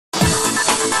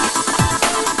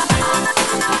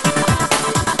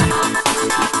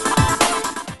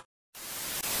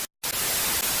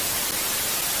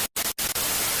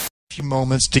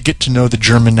moments to get to know the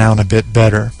German noun a bit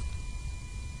better.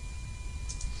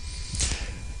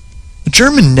 The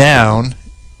German noun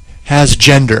has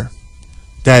gender.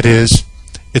 That is,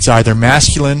 it's either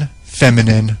masculine,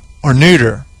 feminine, or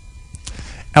neuter.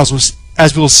 As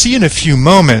we'll see in a few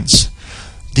moments,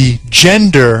 the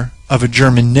gender of a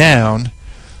German noun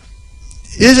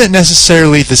isn't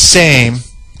necessarily the same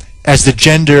as the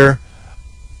gender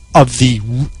of the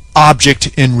object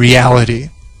in reality.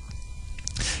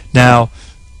 Now,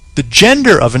 the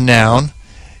gender of a noun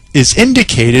is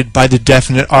indicated by the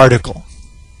definite article.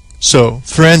 So,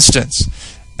 for instance,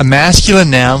 a masculine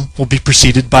noun will be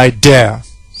preceded by der.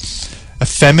 A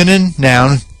feminine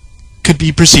noun could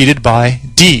be preceded by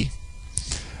die.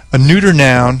 A neuter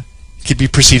noun could be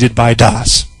preceded by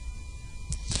das.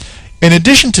 In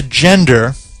addition to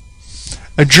gender,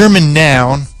 a German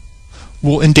noun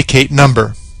will indicate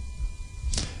number.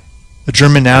 A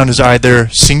German noun is either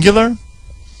singular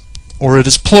or it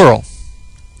is plural.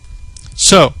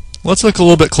 So, let's look a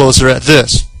little bit closer at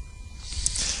this.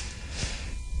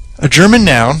 A German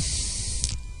noun,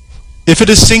 if it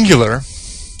is singular,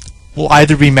 will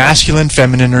either be masculine,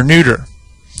 feminine, or neuter.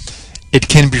 It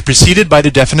can be preceded by the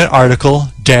definite article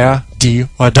der, die,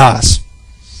 or das.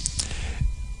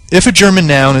 If a German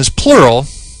noun is plural,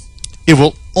 it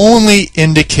will only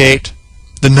indicate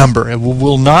the number. It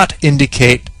will not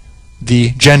indicate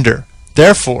the gender.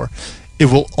 Therefore, it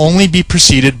will only be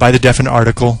preceded by the definite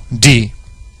article die.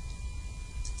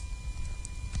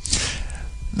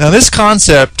 Now, this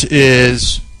concept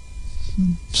is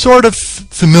sort of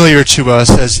familiar to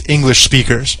us as English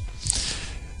speakers.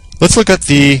 Let's look at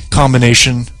the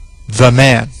combination the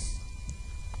man.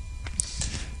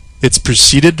 It's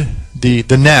preceded,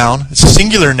 the noun, it's a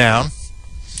singular noun,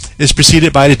 is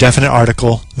preceded by the definite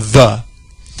article the.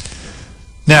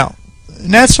 Now,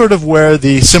 and that's sort of where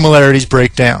the similarities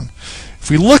break down. If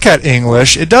we look at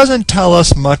English, it doesn't tell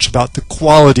us much about the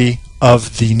quality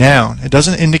of the noun. It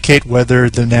doesn't indicate whether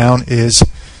the noun is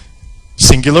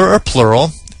singular or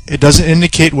plural. It doesn't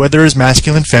indicate whether it is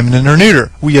masculine, feminine, or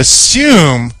neuter. We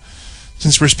assume,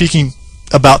 since we're speaking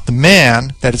about the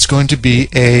man, that it's going to be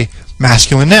a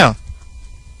masculine noun.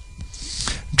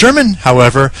 German,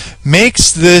 however,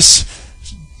 tells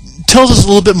us a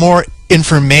little bit more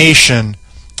information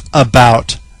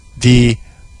about the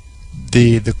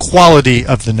quality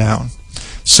of the noun.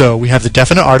 So we have the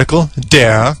definite article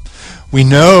der. We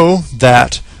know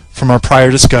that from our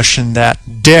prior discussion that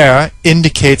der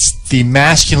indicates the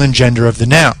masculine gender of the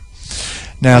noun.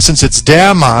 Now, since it's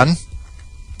der Mann,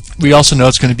 we also know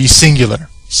it's going to be singular.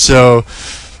 So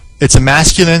it's a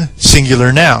masculine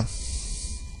singular noun.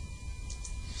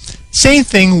 Same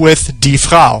thing with die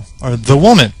Frau, or the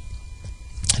woman.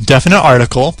 Definite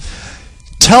article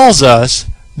tells us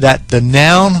that the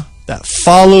noun that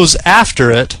follows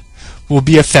after it will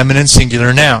be a feminine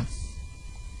singular noun.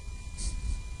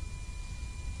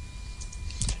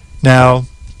 Now,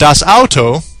 das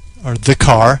Auto, or the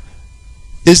car,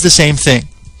 is the same thing.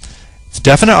 The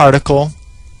definite article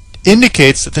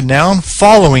indicates that the noun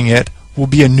following it will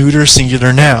be a neuter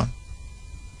singular noun.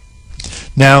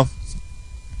 Now,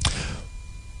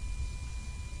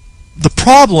 the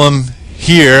problem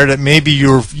here that maybe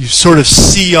you sort of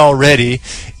see already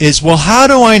is, well, how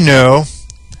do I know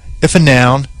if a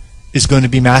noun is going to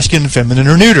be masculine, feminine,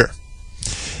 or neuter?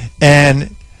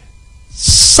 And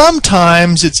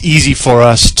sometimes it's easy for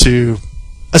us to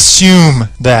assume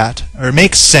that, or it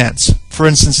makes sense. For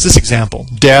instance, this example,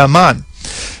 der Mann.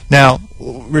 Now,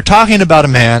 we're talking about a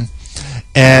man,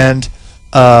 and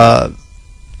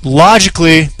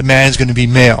logically, the man is going to be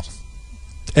male.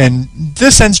 And in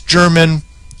this sense, German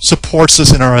supports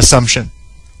us in our assumption.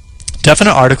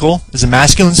 Definite article is a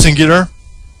masculine singular,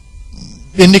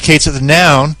 indicates that the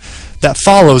noun that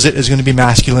follows it is going to be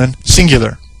masculine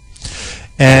singular.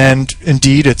 And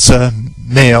indeed, it's a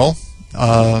male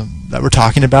that we're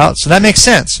talking about, so that makes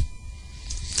sense.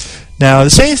 Now, the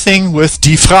same thing with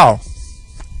die Frau.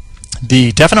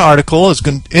 The definite article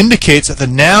indicates that the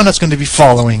noun that's going to be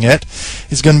following it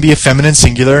is going to be a feminine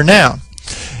singular noun.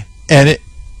 And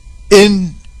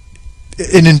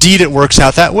indeed, it works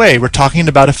out that way. We're talking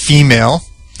about a female,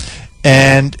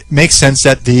 and it makes sense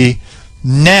that the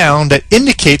noun that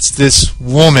indicates this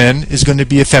woman is going to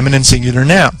be a feminine singular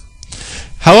noun.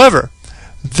 However,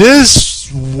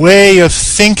 this way of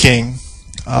thinking,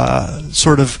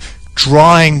 sort of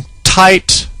drawing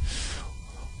tight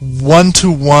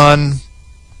one-to-one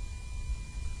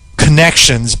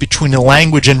connections between the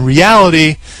language and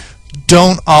reality,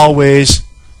 don't always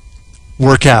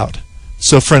work out.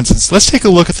 So, for instance, let's take a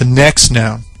look at the next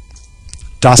noun,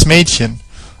 das Mädchen,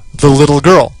 the little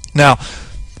girl. Now,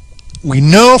 we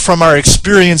know from our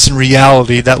experience in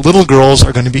reality that little girls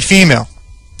are going to be female.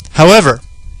 However,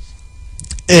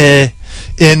 in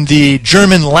the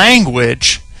German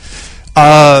language,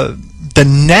 the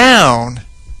noun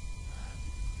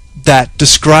that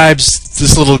describes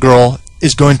this little girl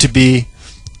is going to be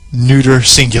neuter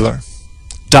singular,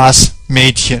 das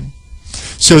Mädchen.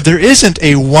 So there isn't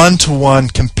a one-to-one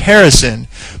comparison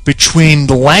between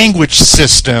the language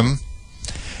system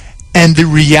and the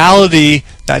reality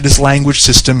that this language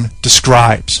system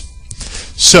describes.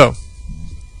 So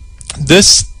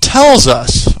this tells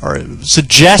us, or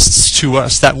suggests to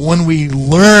us, that when we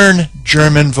learn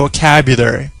German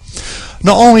vocabulary,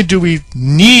 not only do we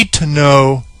need to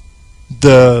know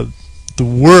the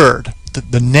word,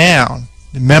 the noun,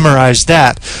 memorize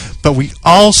that, but we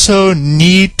also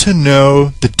need to know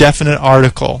the definite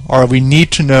article, or we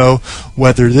need to know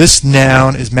whether this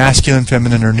noun is masculine,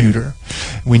 feminine, or neuter.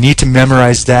 We need to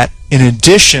memorize that in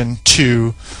addition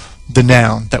to the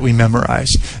noun that we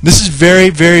memorize. This is very,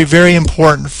 very, very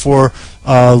important for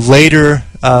later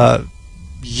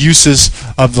uses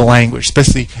of the language,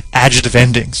 especially adjective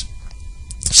endings.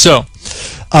 So,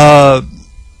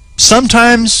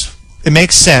 sometimes it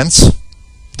makes sense.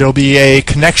 There'll be a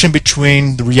connection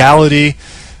between the reality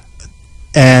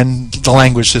and the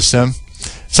language system.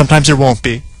 Sometimes there won't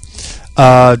be.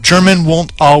 German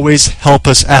won't always help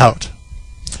us out.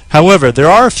 However, there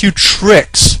are a few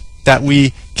tricks that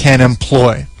we can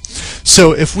employ.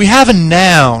 So if we have a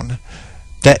noun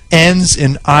that ends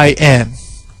in IN,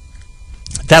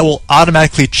 that will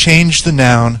automatically change the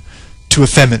noun to a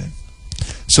feminine.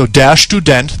 So der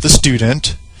Student, the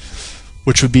student,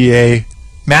 which would be a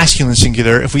masculine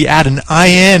singular, if we add an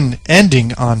IN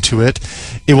ending onto it,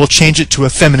 it will change it to a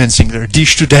feminine singular, die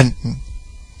Studenten.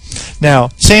 Now,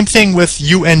 same thing with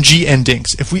UNG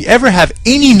endings. If we ever have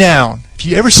any noun, if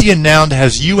you ever see a noun that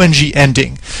has UNG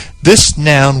ending, this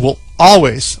noun will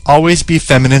always be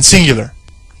feminine singular.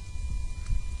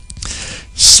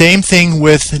 Same thing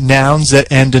with nouns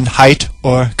that end in heit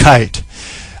or keit.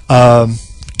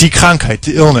 Die Krankheit,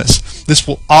 the illness. This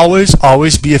will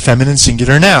always be a feminine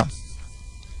singular noun.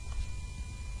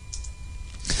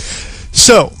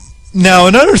 So, now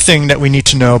another thing that we need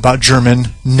to know about German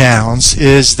nouns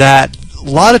is that a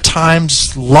lot of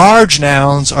times large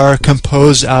nouns are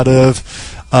composed out of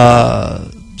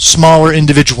smaller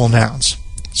individual nouns.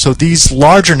 So these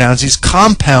larger nouns, these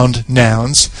compound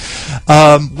nouns,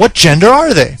 what gender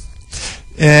are they?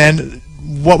 And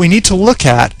what we need to look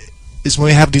at is when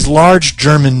we have these large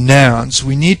German nouns,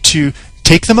 we need to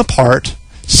take them apart,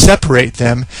 separate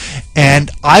them,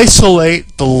 and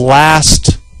isolate the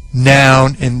last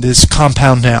noun in this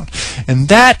compound noun. And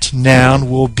that noun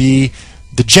will be,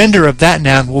 the gender of that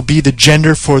noun will be the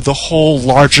gender for the whole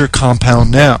larger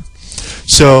compound noun.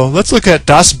 So let's look at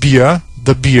das Bier,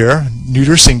 the beer,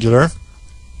 neuter singular,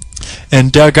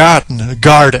 and der Garten,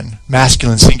 garden,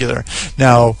 masculine singular.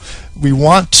 Now we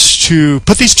want to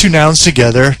put these two nouns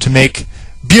together to make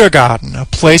Biergarten, a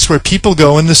place where people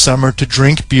go in the summer to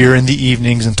drink beer in the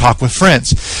evenings and talk with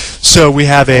friends. So we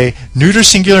have a neuter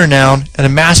singular noun and a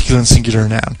masculine singular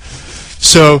noun.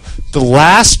 So the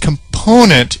last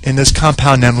component in this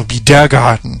compound noun will be der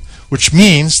Garten, which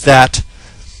means that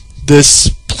this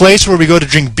place where we go to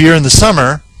drink beer in the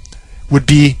summer would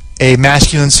be a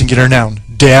masculine singular noun,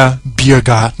 der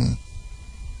Biergarten.